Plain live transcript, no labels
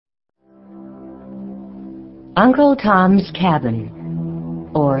Uncle Tom's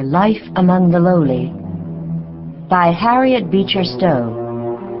Cabin, or Life Among the Lowly, by Harriet Beecher Stowe.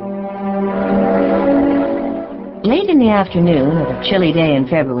 Late in the afternoon of a chilly day in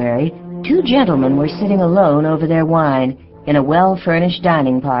February, two gentlemen were sitting alone over their wine in a well-furnished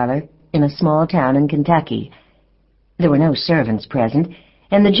dining parlor in a small town in Kentucky. There were no servants present,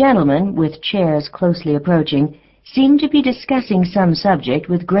 and the gentlemen, with chairs closely approaching, seemed to be discussing some subject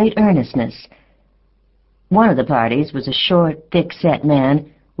with great earnestness. One of the parties was a short, thick-set man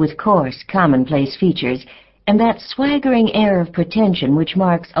with coarse, commonplace features and that swaggering air of pretension which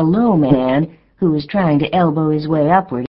marks a low man who is trying to elbow his way upward